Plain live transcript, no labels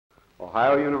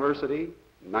Ohio University,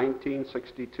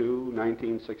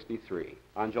 1962-1963.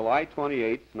 On July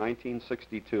 28,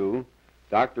 1962,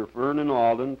 Dr. Vernon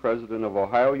Alden, president of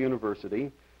Ohio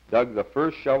University, dug the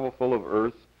first shovelful of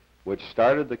earth which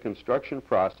started the construction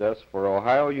process for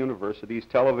Ohio University's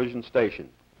television station.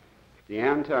 The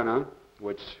antenna,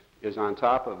 which is on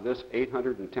top of this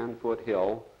 810-foot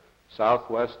hill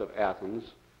southwest of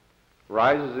Athens,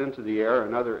 rises into the air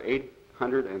another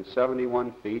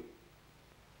 871 feet,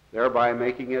 thereby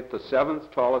making it the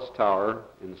 7th tallest tower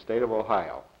in the state of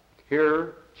Ohio.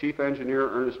 Here, Chief Engineer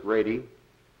Ernest Rady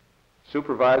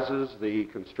supervises the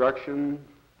construction,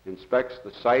 inspects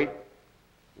the site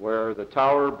where the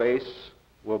tower base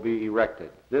will be erected.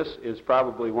 This is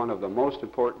probably one of the most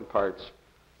important parts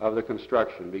of the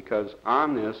construction, because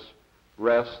on this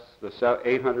rests the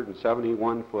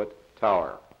 871-foot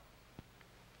tower.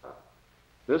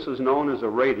 This is known as a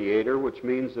radiator, which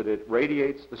means that it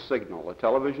radiates the signal, a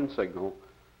television signal,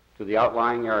 to the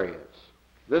outlying areas.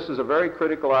 This is a very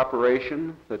critical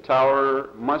operation. The tower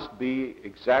must be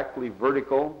exactly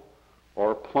vertical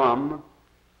or plumb,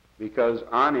 because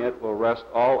on it will rest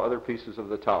all other pieces of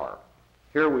the tower.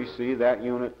 Here we see that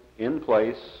unit in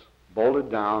place, bolted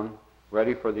down,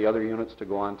 ready for the other units to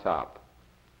go on top.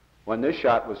 When this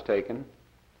shot was taken,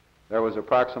 there was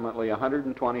approximately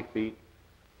 120 feet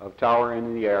of tower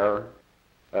in the air.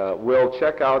 We'll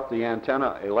check out the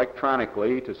antenna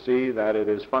electronically to see that it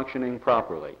is functioning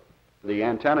properly. The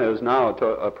antenna is now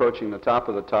approaching the top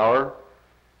of the tower,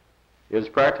 is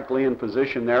practically in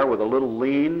position there with a little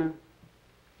lean,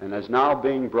 and is now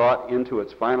being brought into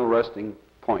its final resting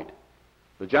point.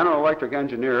 The General Electric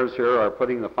engineers here are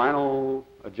putting the final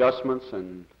adjustments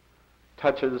and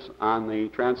touches on the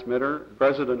transmitter.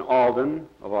 President Alden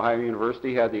of Ohio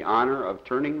University had the honor of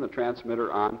turning the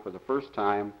transmitter on for the first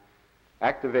time,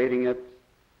 activating it,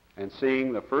 and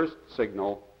seeing the first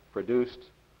signal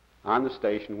produced on the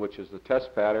station, which is the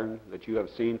test pattern that you have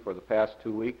seen for the past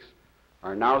 2 weeks,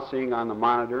 are now seeing on the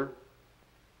monitor,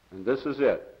 and this is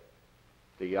it.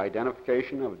 The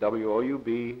identification of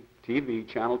WOUB-TV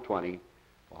Channel 20,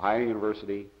 Ohio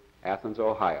University, Athens,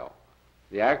 Ohio.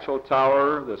 The actual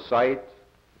tower, the site,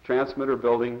 the transmitter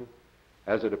building,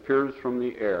 as it appears from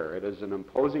the air. It is an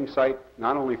imposing sight,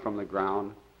 not only from the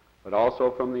ground, but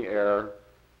also from the air.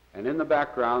 And in the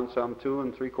background, some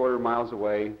 2 3/4 miles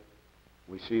away,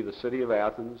 we see the city of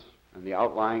Athens and the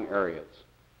outlying areas.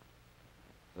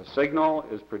 The signal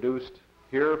is produced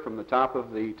here from the top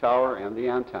of the tower and the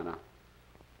antenna,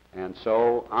 and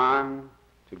so on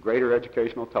to greater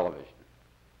educational television.